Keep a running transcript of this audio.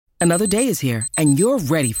Another day is here, and you're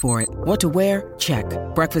ready for it. What to wear? Check.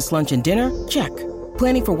 Breakfast, lunch, and dinner? Check.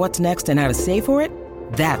 Planning for what's next and how to save for it?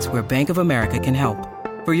 That's where Bank of America can help.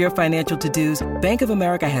 For your financial to-dos, Bank of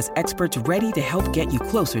America has experts ready to help get you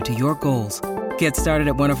closer to your goals. Get started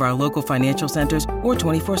at one of our local financial centers or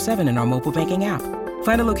 24/7 in our mobile banking app.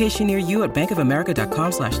 Find a location near you at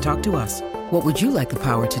bankofamerica.com/talktous. What would you like the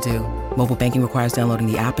power to do? Mobile banking requires downloading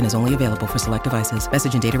the app and is only available for select devices.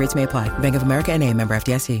 Message and data rates may apply. Bank of America N.A., member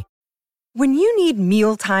FDIC. When you need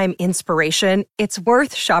mealtime inspiration, it's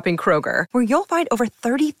worth shopping Kroger, where you'll find over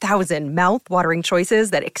 30,000 mouth-watering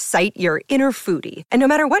choices that excite your inner foodie. And no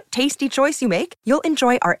matter what tasty choice you make, you'll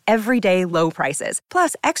enjoy our everyday low prices,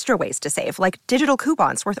 plus extra ways to save, like digital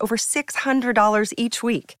coupons worth over $600 each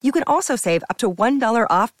week. You can also save up to $1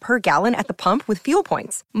 off per gallon at the pump with fuel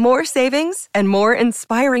points. More savings and more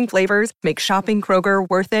inspiring flavors make shopping Kroger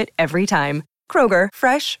worth it every time. Kroger,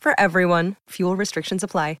 fresh for everyone. Fuel restrictions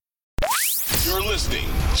apply. You're listening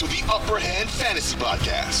to the Upper Hand Fantasy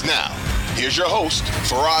Podcast. Now, here's your host,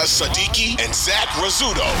 Faraz Siddiqui and Zach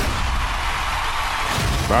Rizzuto.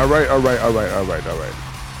 All right.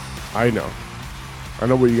 I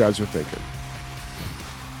know what you guys are thinking.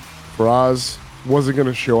 Faraz wasn't going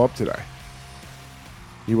to show up today.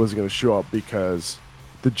 He wasn't going to show up because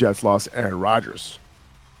the Jets lost Aaron Rodgers.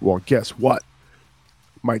 Well, guess what?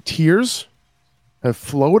 My tears have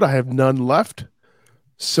flowed. I have none left.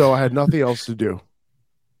 So I had nothing else to do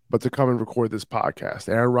but to come and record this podcast.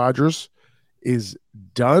 Aaron Rodgers is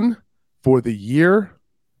done for the year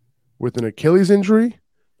with an Achilles injury.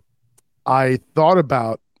 I thought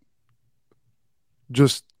about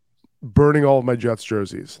just burning all of my Jets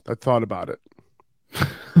jerseys. I thought about it.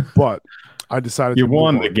 But I decided you to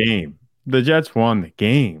won the game. The Jets won the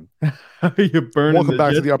game. You burned. Welcome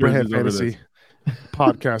back to the Upper Hand Fantasy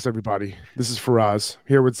Podcast, everybody. This is Faraz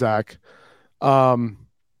here with Zach.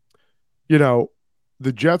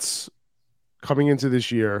 The Jets coming into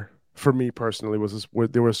this year, for me personally,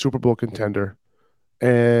 they were a Super Bowl contender.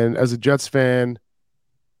 And as a Jets fan,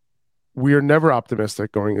 we are never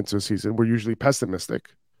optimistic going into a season. We're usually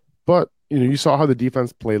pessimistic. But, you saw how the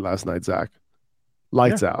defense played last night, Zach.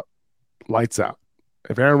 Lights out. Lights out.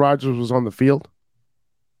 If Aaron Rodgers was on the field,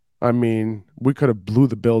 we could have blew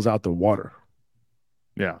the Bills out the water.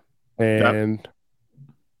 Yeah. And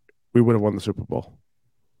we would have won the Super Bowl.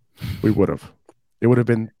 We would have. It would have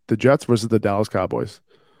been the Jets versus the Dallas Cowboys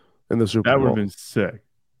in the Super Bowl. That would have been sick.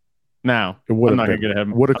 Now, I'm not going to get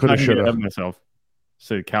ahead of myself.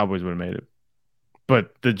 Say the Cowboys would have made it.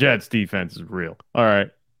 But the Jets defense is real. All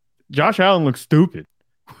right. Josh Allen looks stupid.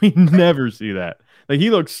 We never see that.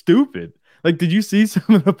 He looked stupid. Did you see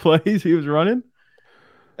some of the plays he was running?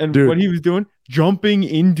 And what he was doing? Jumping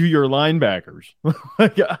into your linebackers.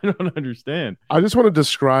 I don't understand. I just want to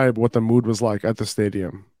describe what the mood was like at the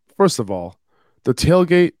stadium. First of all, the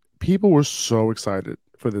tailgate, people were so excited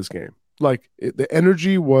for this game. The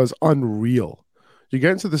energy was unreal. You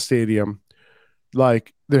get into the stadium, they're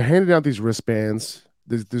handing out these wristbands.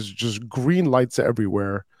 There's just green lights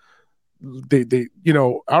everywhere. They I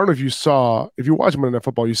don't know if you watch Monday Night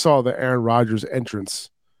Football, you saw the Aaron Rodgers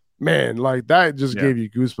entrance. Man, that just gave you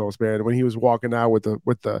goosebumps, man. When he was walking out with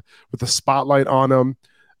the spotlight on him,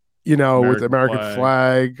 with the American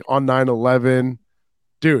flag on 9/11.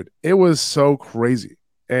 Dude, it was so crazy.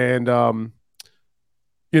 And, the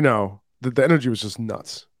energy was just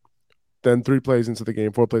nuts. Then 4 plays into the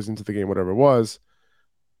game, whatever it was,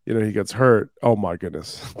 he gets hurt. Oh, my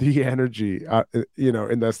goodness. The energy,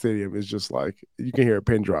 in that stadium is just you can hear a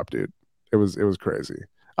pin drop, dude. It was crazy.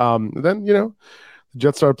 Then, the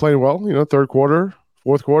Jets started playing well, third quarter,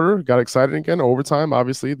 fourth quarter, got excited again. Overtime,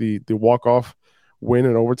 obviously, the walk-off win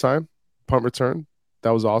in overtime, punt return.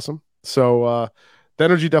 That was awesome. So, the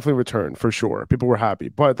energy definitely returned for sure. People were happy,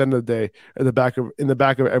 but at the end of the day, in the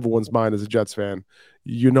back of everyone's mind as a Jets fan,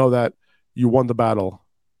 that you won the battle,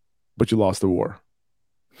 but you lost the war.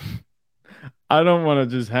 I don't want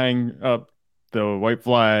to just hang up the white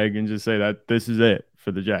flag and just say that this is it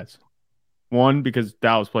for the Jets. 1, because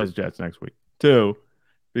Dallas plays the Jets next week. 2,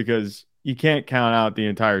 because you can't count out the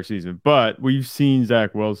entire season. But we've seen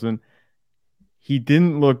Zach Wilson. He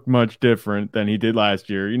didn't look much different than he did last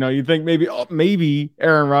year. You think maybe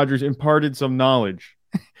Aaron Rodgers imparted some knowledge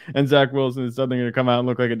and Zach Wilson is suddenly going to come out and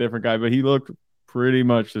look like a different guy, but he looked pretty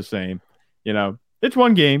much the same. It's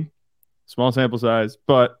one game, small sample size,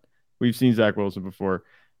 but we've seen Zach Wilson before.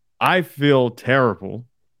 I feel terrible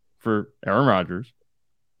for Aaron Rodgers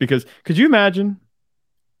because could you imagine?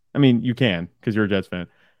 You can because you're a Jets fan.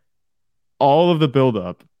 All of the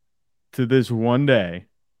buildup to this one day,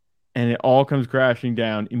 and it all comes crashing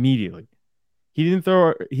down immediately. He didn't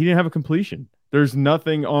have a completion There's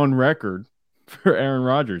nothing on record for Aaron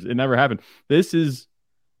Rodgers. It never happened. This is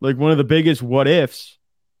like one of the biggest what ifs.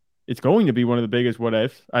 It's going to be one of the biggest what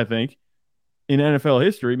ifs, I think, in NFL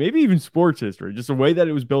history, maybe even sports history. Just the way that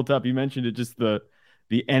it was built up. You mentioned it, just the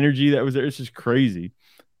energy that was there. It's just crazy.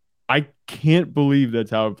 I can't believe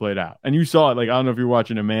that's how it played out. And you saw it. Like, I don't know if you're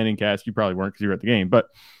watching a Manning cast. You probably weren't because you were at the game. But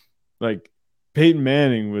like, Peyton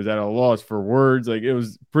Manning was at a loss for words. Like, it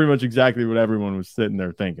was pretty much exactly what everyone was sitting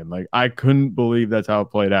there thinking. Like, I couldn't believe that's how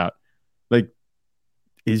it played out. Like,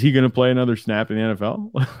 is he going to play another snap in the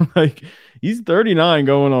NFL? Like, he's 39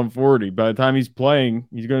 going on 40. By the time he's playing,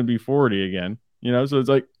 he's going to be 40 again. You know, so it's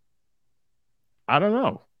like, I don't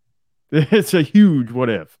know. It's a huge what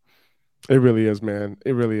if. It really is, man.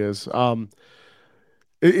 It really is.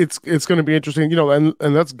 It's going to be interesting, you know, and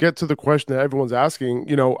let's get to the question that everyone's asking.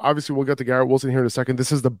 You know, obviously we'll get to Garrett Wilson here in a second.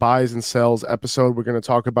 This is the buys and sells episode. We're going to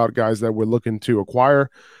talk about guys that we're looking to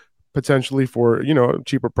acquire potentially for, you know, a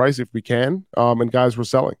cheaper price if we can, and guys we're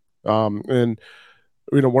selling. And,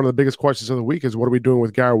 you know, one of the biggest questions of the week is what are we doing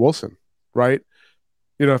with Garrett Wilson, right?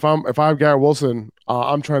 You know, if I have Garrett Wilson,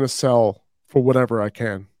 I'm trying to sell for whatever I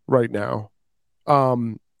can right now.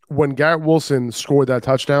 When Garrett Wilson scored that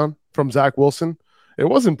touchdown from Zach Wilson, it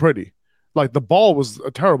wasn't pretty. Like, the ball was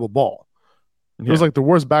a terrible ball. It was like the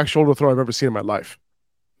worst back shoulder throw I've ever seen in my life.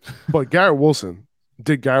 But Garrett Wilson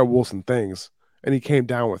did Garrett Wilson things, and he came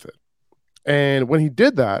down with it. And when he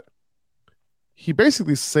did that, he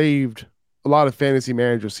basically saved a lot of fantasy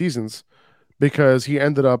manager seasons because he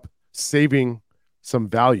ended up saving some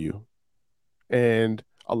value and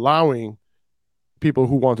allowing people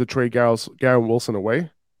who want to trade Garrett Wilson away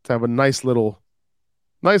to have a nice little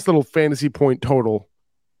fantasy point total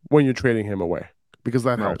when you're trading him away, because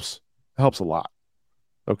that helps. It helps a lot.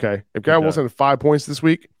 Okay. If Garrett Wilson had 5 points this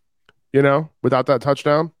week, you know, without that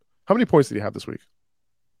touchdown, how many points did he have this week?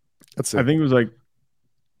 Let's see. I think it was like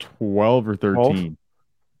 12 or 13. 12?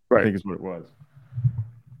 Right. I think is what it was.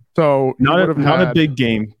 So not a big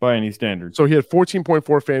game by any standard. So he had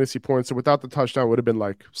 14.4 fantasy points. So without the touchdown, it would have been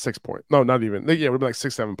like 6 points. No, not even. Yeah, it would have been like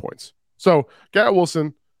 6, 7 points. So Garrett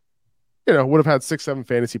Wilson, you know, would have had 6, 7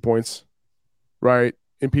 fantasy points, right?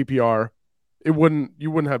 In PPR. You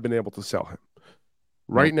wouldn't have been able to sell him.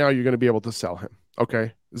 Right now, you're going to be able to sell him.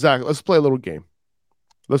 Okay. Zach, let's play a little game.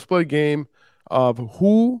 Let's play a game of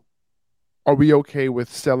who are we okay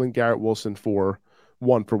with selling Garrett Wilson for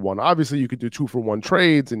 1-for-1. Obviously, you could do 2-for-1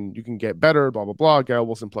 trades and you can get better, blah, blah, blah. Garrett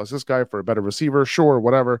Wilson plus this guy for a better receiver. Sure,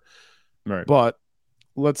 whatever. Right. But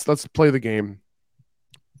let's play the game.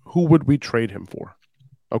 Who would we trade him for?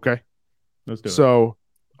 Okay. Let's do it. So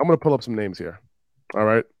I'm going to pull up some names here. All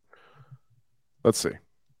right. Let's see.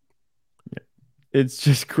 Yeah. It's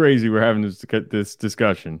just crazy we're having this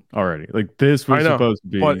discussion already. Like, this was supposed to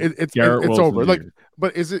be, but it's over. Like,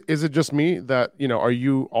 but is it just me that, you know, are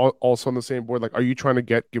you also on the same board? Like, are you trying to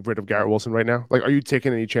get rid of Garrett Wilson right now? Like, are you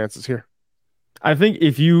taking any chances here? I think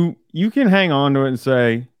if you can hang on to it and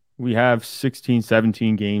say we have 16,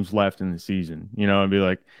 17 games left in the season, you know, and be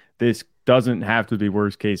like, this doesn't have to be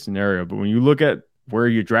worst case scenario. But when you look at where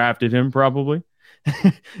you drafted him probably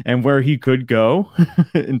and where he could go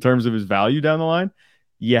in terms of his value down the line,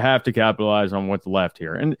 you have to capitalize on what's left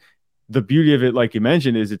here. And the beauty of it, like you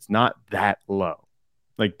mentioned, is it's not that low.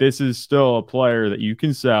 Like, this is still a player that you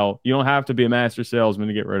can sell. You don't have to be a master salesman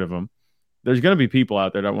to get rid of him. There's going to be people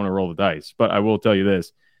out there that want to roll the dice. But I will tell you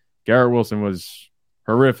this, Garrett Wilson was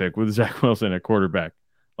horrific with Zach Wilson at quarterback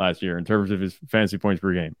last year in terms of his fantasy points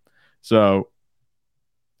per game. So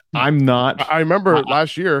I'm not. I remember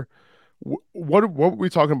last year. What were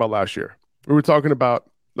we talking about last year? We were talking about,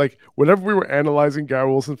 like, whenever we were analyzing Garrett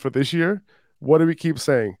Wilson for this year, what do we keep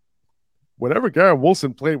saying? Whenever Garrett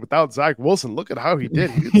Wilson played without Zach Wilson, look at how he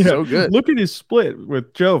did. He did so good. Look at his split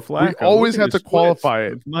with Joe Flacco. We always had to qualify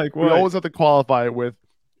it. Mike White. We always had to qualify it with,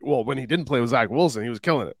 well, when he didn't play with Zach Wilson, he was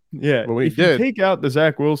killing it. Yeah. But when if you take out the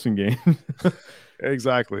Zach Wilson game.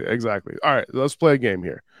 Exactly. All right, let's play a game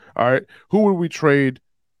here. All right. Who would we trade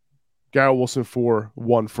Garrett Wilson for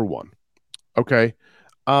 1-for-1? Okay.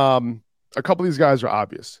 A couple of these guys are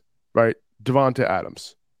obvious, right? Devontae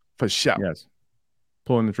Adams, for sure. Yes.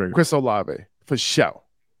 Pulling the trigger. Chris Olave, for sure.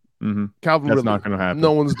 Mm-hmm. Calvin That's Ridley, not going to happen.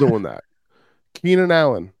 No one's doing that. Keenan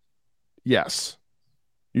Allen, yes.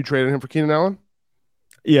 You traded him for Keenan Allen?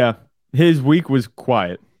 Yeah. His week was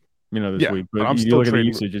quiet, this week. But I'm you still look at the trading.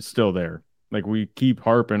 usage, it's still there. Like, we keep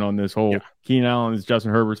harping on this whole Keenan Allen is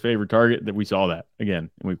Justin Herbert's favorite target, that we saw that again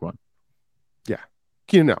in week 1. Yeah.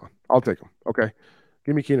 Keenan Allen. I'll take him. Okay.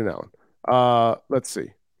 Give me Keenan Allen. Let's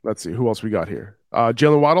see. Who else we got here?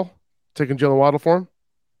 Jalen Waddle. Taking Jalen Waddle for him?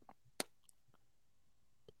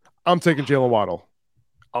 I'm taking Jalen Waddle.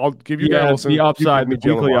 I'll give you Garrett Wilson. The upside, the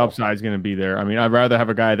weekly upside is going to be there. I mean, I'd rather have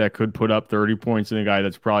a guy that could put up 30 points than a guy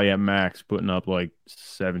that's probably at max putting up like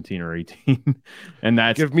 17 or 18. And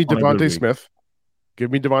that's give me Devontae Smith. Give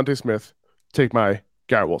me Devontae Smith. Take my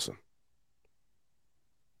Garrett Wilson.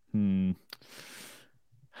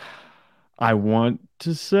 I want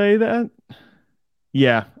to say that.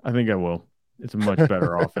 Yeah, I think I will. It's a much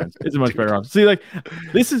better offense. It's a much better offense. See, like,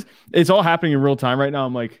 it's all happening in real time right now.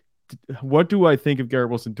 I'm like, what do I think of Garrett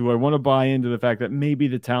Wilson? Do I want to buy into the fact that maybe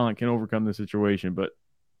the talent can overcome the situation? But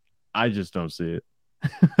I just don't see it.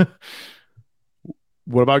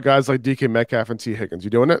 What about guys like DK Metcalf and T. Higgins? You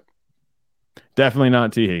doing it? Definitely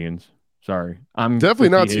not T. Higgins. Sorry. I'm definitely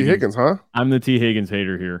not T. Higgins, huh? I'm the T. Higgins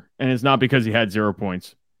hater here. And it's not because he had 0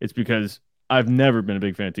 points. It's because I've never been a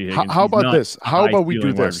big fan of T. Higgins. How about this? How about we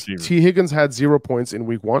do this? T. Higgins had 0 points in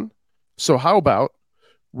week 1. So how about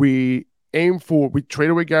we trade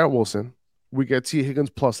away Garrett Wilson. We get T. Higgins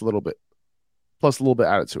plus a little bit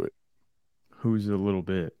added to it. Who's a little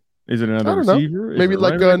bit? Is it another receiver? Maybe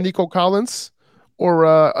like Nico Collins or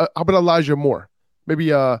how about Elijah Moore?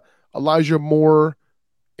 Maybe Elijah Moore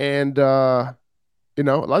and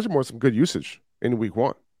Elijah Moore some good usage in week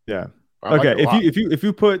 1. Yeah. Okay. If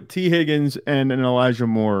you put T. Higgins and an Elijah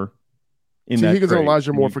Moore in T. that Higgins trade, and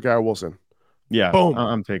Elijah Moore for Garrett Wilson. Yeah. Boom.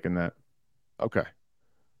 I'm taking that. Okay.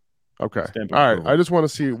 All right. I just want to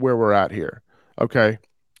see where we're at here. Okay.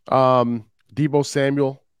 Deebo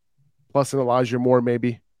Samuel plus an Elijah Moore,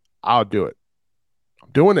 maybe. I'll do it. I'm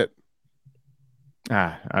doing it.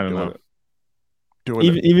 I don't know.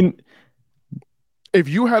 Even if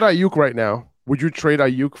you had Ayuk right now, would you trade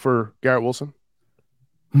Ayuk for Garrett Wilson?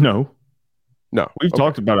 No. We've Okay.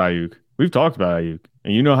 talked about Ayuk.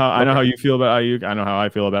 And you know how I know how you feel about Ayuk. I know how I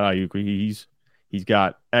feel about Ayuk. He's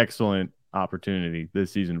got excellent opportunity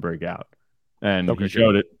this season to break out. And he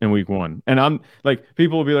showed it in week 1. And I'm like,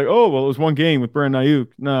 people will be like, oh, well, it was one game with Brandon Ayuk.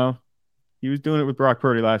 No, he was doing it with Brock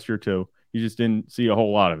Purdy last year too. You just didn't see a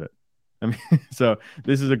whole lot of it. I mean, so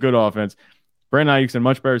this is a good offense. Brandon Ayuk's in a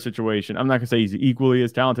much better situation. I'm not going to say he's equally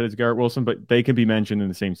as talented as Garrett Wilson, but they can be mentioned in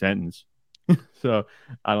the same sentence. So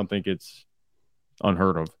I don't think it's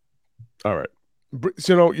unheard of. All right.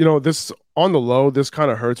 So, this on the low, this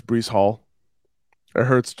kind of hurts Breece Hall. It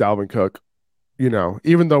hurts Dalvin Cook.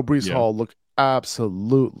 Even though Breece Hall looked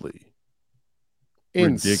absolutely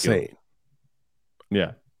insane.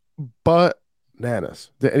 Yeah. But,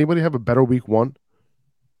 nanas, did anybody have a better week 1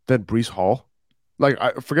 than Breece Hall? Like,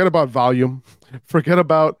 forget about volume. Forget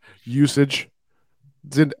about usage.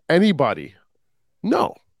 Did anybody?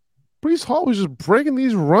 No. Breece Hall was just breaking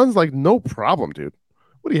these runs like no problem, dude.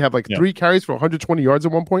 What do you have, like 3 carries for 120 yards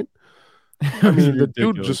at one point? I mean, the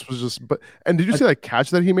dude was just. And did you see that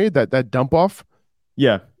catch that he made? That dump off?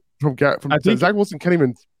 Yeah. From Zach Wilson can't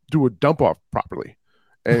even do a dump off properly.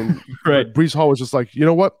 And right. Breece Hall was just like, you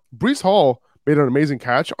know what? Breece Hall made an amazing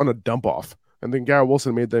catch on a dump off. And then Garrett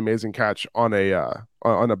Wilson made the amazing catch on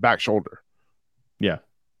a back shoulder. Yeah.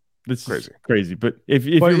 This is crazy. But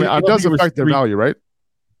it does affect their value, right?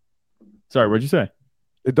 Sorry, what'd you say?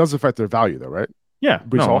 It does affect their value, though, right? Yeah,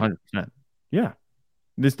 100%. Yeah,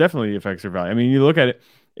 this definitely affects their value. I mean, you look at it,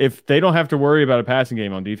 if they don't have to worry about a passing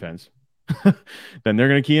game on defense, then they're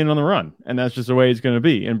going to key in on the run, and that's just the way it's going to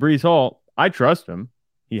be. And Breece Hall, I trust him.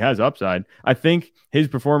 He has upside. I think his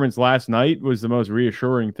performance last night was the most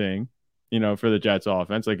reassuring thing, for the Jets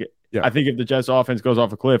offense. I think if the Jets offense goes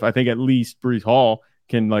off a cliff, I think at least Breece Hall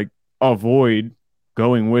can avoid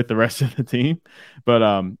going with the rest of the team.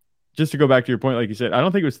 But just to go back to your point, like you said, I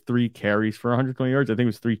don't think it was 3 carries for 120 yards. I think it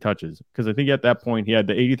was 3 touches, because I think at that point he had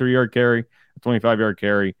the 83-yard carry, a 25-yard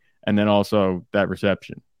carry, and then also that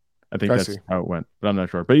reception. I think that's how it went, but I'm not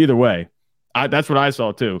sure. But either way, that's what I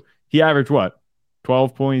saw too. He averaged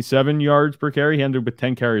 12.7 yards per carry. He ended with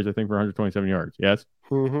 10 carries, I think, for 127 yards. Yes?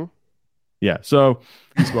 Mm-hmm. Yeah. So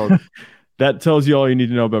that tells you all you need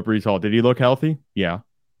to know about Breece Hall. Did he look healthy? Yeah.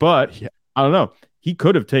 But I don't know. He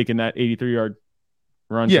could have taken that 83-yard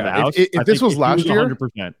run to the house. If this was last year,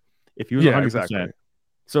 100%. If he was 100%. Exactly.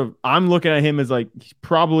 So I'm looking at him as he's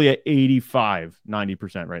probably at 85,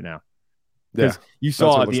 90% right now. Because you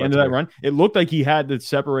saw at the end of that run, it looked like he had the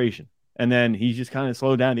separation. And then he just kind of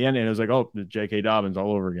slowed down at the end, and it was like, oh, the J.K. Dobbins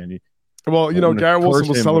all over again. Garrett Wilson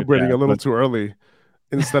was celebrating a little too early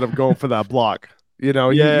instead of going for that block. He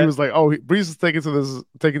was like, oh, Breece is taking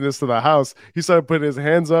this to the house. He started putting his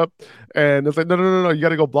hands up, and it's like, no, you got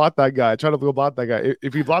to go block that guy. Try to go block that guy.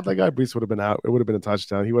 If he blocked that guy, Breece would have been out. It would have been a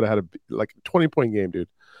touchdown. He would have had a 20-point game, dude.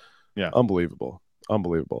 Yeah, unbelievable.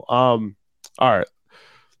 All right,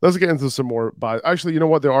 let's get into some more buys. Actually, you know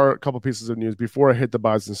what? There are a couple pieces of news before I hit the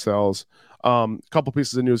buys and sells. A couple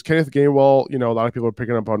pieces of news. Kenneth Gainwell, a lot of people are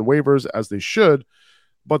picking up on waivers as they should,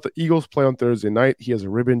 but the Eagles play on Thursday night. He has a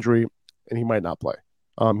rib injury and he might not play.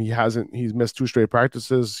 He's missed 2 straight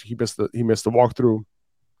practices. He missed the walkthrough.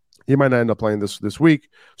 He might not end up playing this week.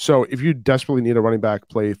 So if you desperately need a running back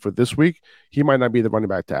play for this week, he might not be the running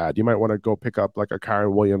back to add. You might want to go pick up like a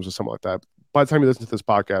Kyron Williams or something like that. By the time you listen to this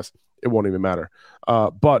podcast, it won't even matter.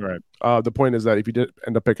 But the point is that if you did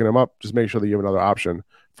end up picking him up, just make sure that you have another option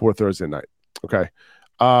for Thursday night. Okay.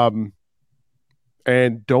 And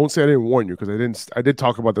don't say I didn't warn you, because I did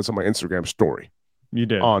talk about this on my Instagram story. You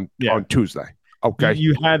did on Tuesday. Okay.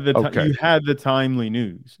 You had the timely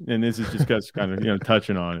news, and this is just us kind of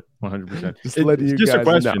touching on it 100%. Just a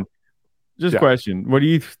question. Know. Just a question. What do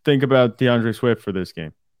you think about DeAndre Swift for this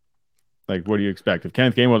game? Like, what do you expect if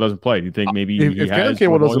Kenneth Gainwell doesn't play? Do you think maybe if Kenneth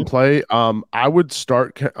Gainwell doesn't play, I would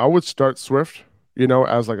start Swift,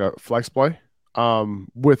 as like a flex play,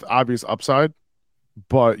 with obvious upside,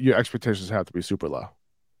 but your expectations have to be super low,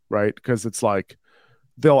 right? Because it's like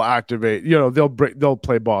they'll activate, they'll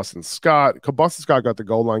play Boston Scott. Boston Scott got the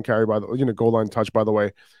goal line carry goal line touch, by the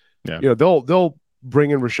way. Yeah. They'll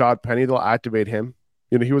bring in Rashad Penny. They'll activate him.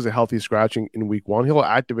 He was a healthy scratching in week 1. He'll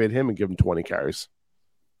activate him and give him 20 carries.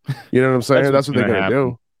 You know what I'm saying? That's what they're going to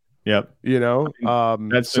do. Yep.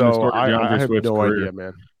 That's so I have no idea,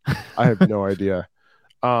 man. I have no idea.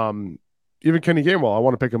 Even Kenny Gainwell, I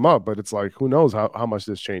want to pick him up, but it's like, who knows how much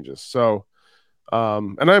this changes. So,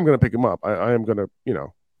 and I am going to pick him up. I am going to,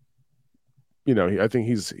 I think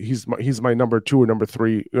he's my number 2 or number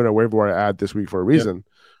 3, wherever I add this week for a reason. Yep.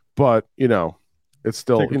 But it's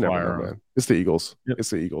still, you never know, man. It's the Eagles. Yep.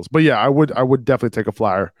 It's the Eagles. But yeah, I would definitely take a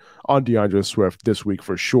flyer on DeAndre Swift this week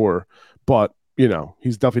for sure. But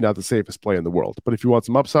he's definitely not the safest play in the world. But if you want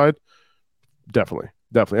some upside, definitely.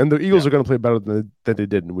 And the Eagles are going to play better than they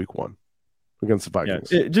did in week 1 against the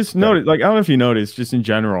Vikings. Notice, I don't know if you noticed, just in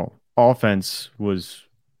general, offense was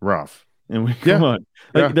rough. And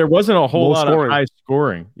there wasn't a whole lot of high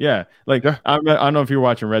scoring. Yeah. I don't know if you were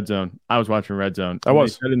watching Red Zone. I was watching Red Zone. I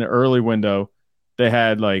was. They said in the early window, they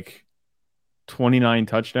had 29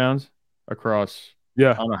 touchdowns across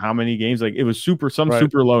I don't know how many games. It was super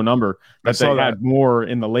low number, but they had more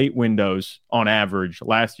in the late windows on average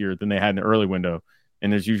last year than they had in the early window.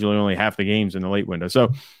 And there's usually only half the games in the late window.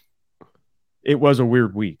 So it was a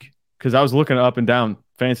weird week, because I was looking up and down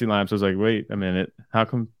fantasy lineups. I was like, wait a minute, how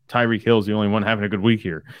come Tyreek Hill's the only one having a good week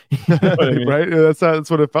here? Right?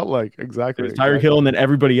 That's what it felt like. Exactly. Tyreek Hill and then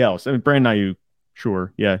everybody else. I mean, Brandon Ayuk,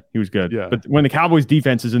 sure. Yeah, he was good. Yeah. But when the Cowboys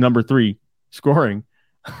defense is a number 3 scoring,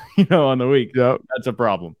 on the week, that's a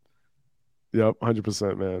problem. Yep,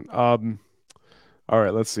 100%, man. All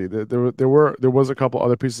right, let's see. There was a couple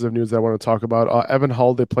other pieces of news that I want to talk about. Evan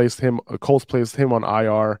Hull, Colts placed him on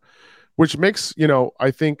IR, which makes,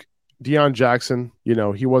 I think Deion Jackson,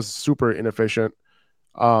 he was super inefficient.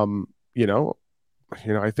 I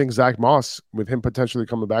think Zach Moss, with him potentially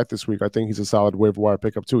coming back this week, I think he's a solid waiver wire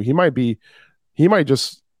pickup too. He might make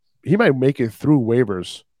it through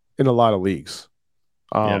waivers in a lot of leagues.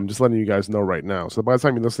 Just letting you guys know right now. So by the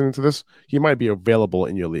time you're listening to this, he might be available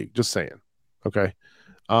in your league. Just saying. Okay.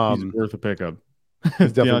 He's worth a pickup.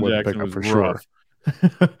 He's definitely worth a pickup for sure.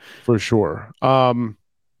 For sure.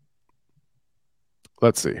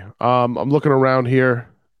 Let's see. I'm looking around here.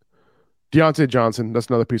 Deontay Johnson, that's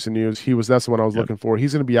another piece of news. That's the one I was looking for.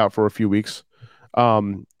 He's going to be out for a few weeks.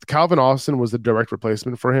 Calvin Austin was the direct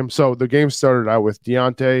replacement for him. So the game started out with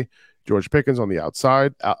Deontay, George Pickens on the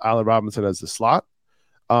outside, Allen Robinson as the slot.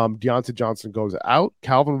 Deontay Johnson goes out.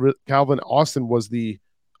 Calvin Austin was the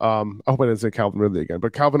I hope I didn't say Calvin Ridley again,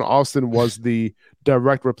 but Calvin Austin was the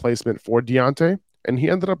direct replacement for Deontay, and he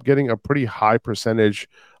ended up getting a pretty high percentage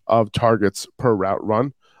of targets per route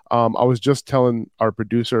run. I was just telling our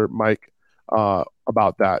producer Mike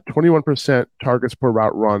about that. 21% targets per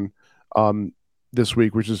route run this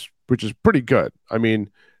week, which is pretty good. I mean,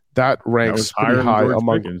 that ranks pretty high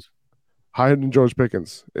higher than George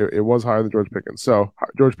Pickens. It was higher than George Pickens. So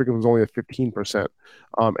George Pickens was only at 15%,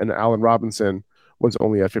 and Allen Robinson was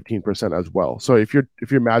only at 15% as well. So if you're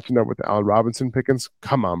matching up with the Allen Robinson Pickens,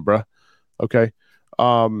 come on, bruh. Okay.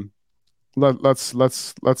 Let's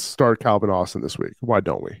start Calvin Austin this week. Why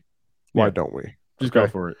don't we? Why don't we? Just go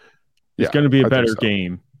for it. It's going to be a better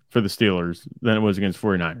game for the Steelers than it was against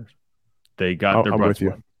 49ers. They got their butts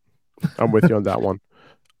won. I'm with you on that one.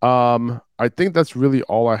 I think that's really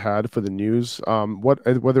all I had for the news.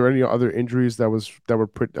 Were there any other injuries that was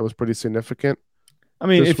pretty significant? I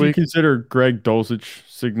mean, if you consider Greg Dulcich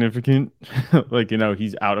significant,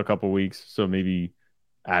 he's out a couple weeks, so maybe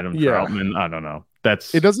Adam Troutman. I don't know.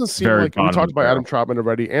 That's it doesn't seem very like we bottom talked of the about barrel. Adam Troutman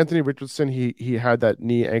already. Anthony Richardson, he had that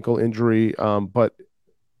knee ankle injury, but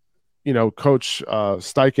Coach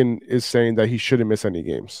Steichen is saying that he shouldn't miss any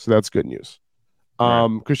games, so that's good news.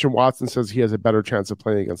 Right. Christian Watson says he has a better chance of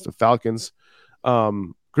playing against the Falcons.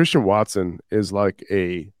 Christian Watson is like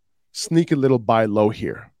a sneaky little buy low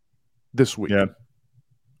here this week. Yeah.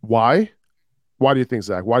 Why? Why do you think,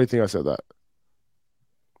 Zach? Why do you think I said that?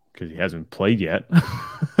 Because he hasn't played yet.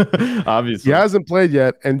 Obviously. He hasn't played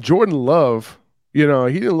yet, and Jordan Love, he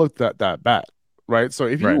didn't look that bad, right? So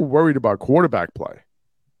if you Right. were worried about quarterback play,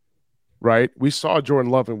 right? We saw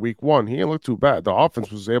Jordan Love in week 1. He didn't look too bad. The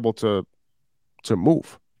offense was able to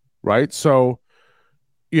move, right? So,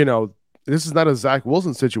 this is not a Zach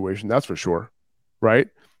Wilson situation, that's for sure, right?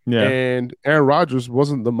 Yeah. And Aaron Rodgers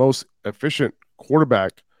wasn't the most efficient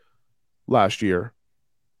quarterback last year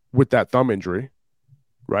with that thumb injury,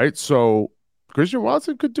 right? So Christian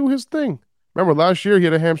Watson could do his thing. Remember, last year he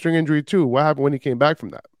had a hamstring injury too. What happened when he came back from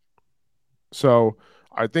that? So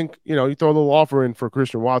I think, you throw a little offer in for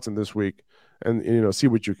Christian Watson this week and, see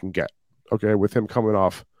what you can get, okay, with him coming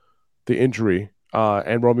off the injury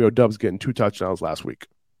and Romeo Doubs getting 2 touchdowns last week.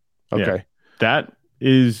 Okay. Yeah. That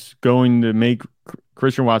is going to make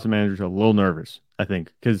Christian Watson managers a little nervous, I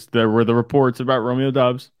think, because there were the reports about Romeo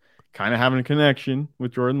Doubs kind of having a connection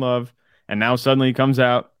with Jordan Love, and now suddenly he comes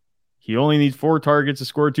out, he only needs 4 targets to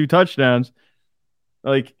score 2 touchdowns.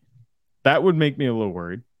 Like, that would make me a little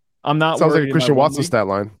worried. I'm not Sounds worried like a Christian Watson stat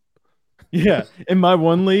line. Yeah. In my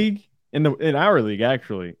one league, in our league,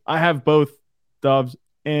 actually, I have both Doubs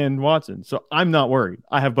and Watson. So I'm not worried.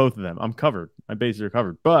 I have both of them. I'm covered. My bases are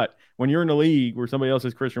covered. But when you're in a league where somebody else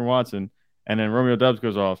has Christian Watson and then Romeo Doubs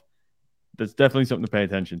goes off, that's definitely something to pay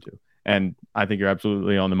attention to. And I think you're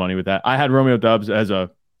absolutely on the money with that. I had Romeo Doubs as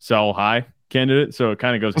a sell high candidate, so it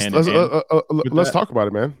kind of goes hand in hand. Let's talk about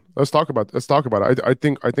it, man. Let's talk about it. I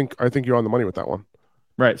think you're on the money with that one.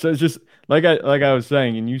 Right. So it's just like I was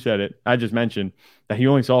saying, and you said it, I just mentioned that he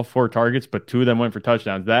only saw 4 targets, but 2 of them went for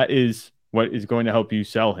touchdowns. That is what is going to help you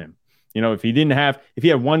sell him. If he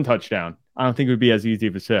had 1 touchdown, I don't think it would be as easy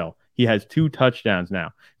of a sell. He has 2 touchdowns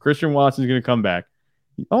now. Christian Watson's going to come back.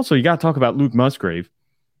 Also, you got to talk about Luke Musgrave.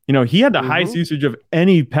 He had the highest usage of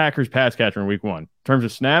any Packers pass catcher in week 1 in terms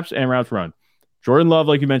of snaps and routes run. Jordan Love,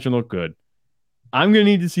 like you mentioned, looked good. I'm going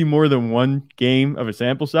to need to see more than 1 game of a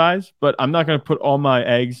sample size, but I'm not going to put all my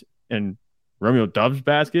eggs in Romeo Doubs'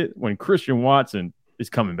 basket when Christian Watson is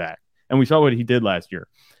coming back. And we saw what he did last year.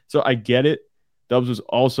 So I get it. Doubs was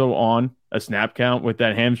also on a snap count with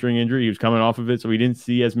that hamstring injury. He was coming off of it, so he didn't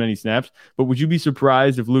see as many snaps. But would you be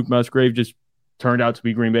surprised if Luke Musgrave just turned out to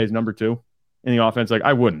be Green Bay's number 2 in the offense? Like,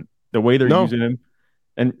 I wouldn't. The way they're using him.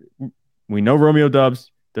 And we know Romeo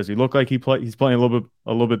Doubs. Does he look like he's playing a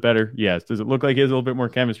little bit better? Yes. Does it look like he has a little bit more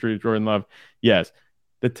chemistry with Jordan Love? Yes.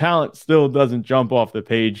 The talent still doesn't jump off the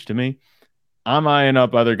page to me. I'm eyeing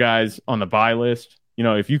up other guys on the buy list.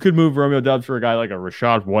 If you could move Romeo Doubs for a guy like a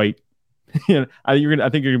Rashad White, I think you're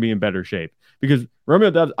gonna be in better shape, because Romeo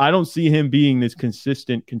Doubs, I don't see him being this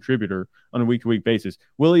consistent contributor on a week-to-week basis.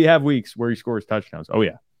 Will he have weeks where he scores touchdowns? Oh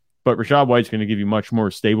yeah, but Rashad White's going to give you much more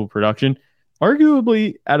stable production,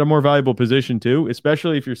 arguably at a more valuable position too,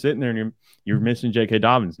 especially if you're sitting there and you're missing J.K.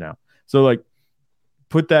 Dobbins now. So like,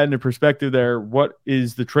 put that into perspective there. What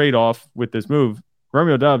is the trade-off with this move?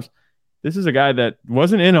 Romeo Doubs, this is a guy that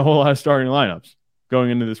wasn't in a whole lot of starting lineups going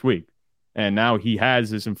into this week. And now he has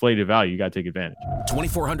this inflated value. You got to take advantage.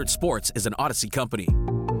 2400 Sports is an Odyssey company.